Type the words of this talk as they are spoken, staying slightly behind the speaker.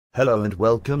Hello and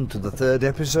welcome to the third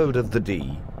episode of the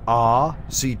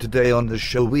D.R.C. Today on the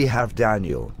show we have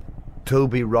Daniel.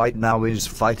 Toby right now is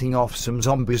fighting off some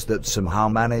zombies that somehow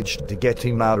managed to get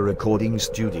him out of recording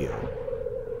studio.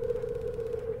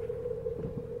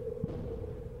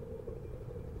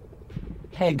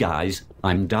 Hey guys,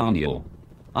 I'm Daniel.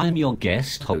 I'm your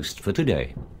guest host for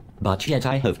today. But yet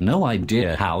I have no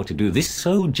idea how to do this,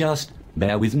 so just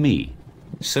bear with me.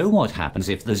 So what happens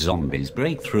if the zombies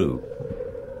break through?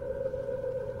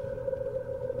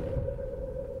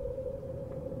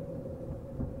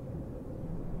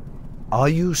 Are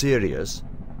you serious?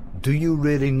 Do you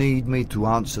really need me to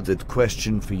answer that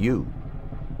question for you?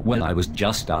 Well, I was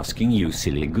just asking you,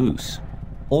 silly goose.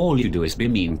 All you do is be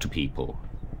mean to people.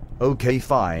 Okay,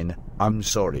 fine. I'm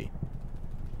sorry.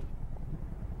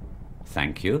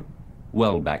 Thank you.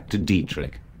 Well, back to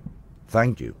Dietrich.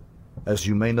 Thank you. As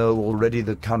you may know already,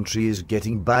 the country is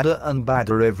getting badder and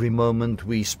badder every moment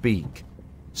we speak.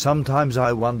 Sometimes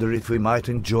I wonder if we might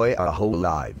enjoy our whole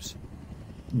lives.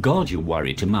 God, you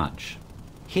worry too much.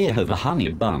 Here, have a honey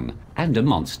bun and a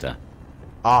monster.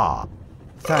 Ah,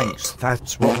 thanks,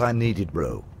 that's what I needed,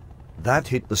 bro. That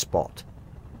hit the spot.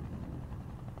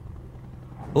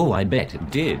 Oh, I bet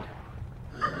it did.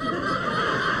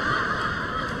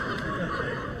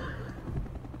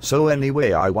 So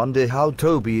anyway, I wonder how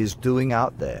Toby is doing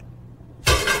out there.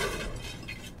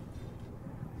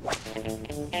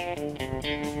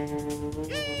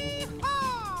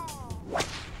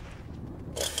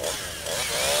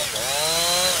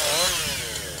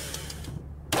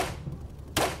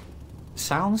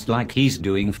 Sounds like he's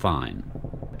doing fine.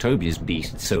 Toby's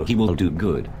beast, so he will do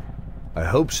good. I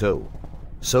hope so.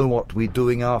 So what we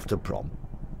doing after prom?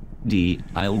 D,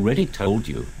 I already told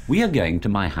you. We are going to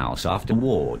my house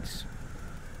afterwards.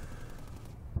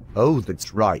 Oh,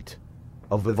 that's right.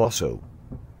 Of Vivosso.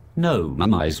 No,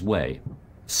 Mama's way.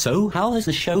 So how has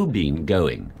the show been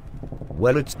going?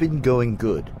 Well, it's been going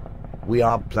good. We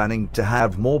are planning to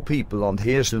have more people on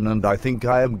here soon, and I think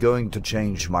I am going to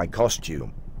change my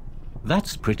costume.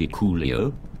 That's pretty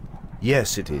coolio.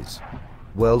 Yes, it is.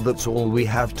 Well, that's all we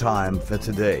have time for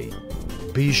today.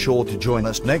 Be sure to join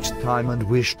us next time and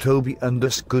wish Toby and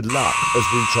us good luck as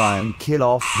we try and kill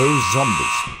off those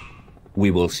zombies. We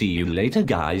will see you later,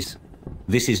 guys.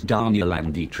 This is Daniel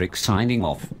and Dietrich signing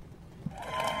off.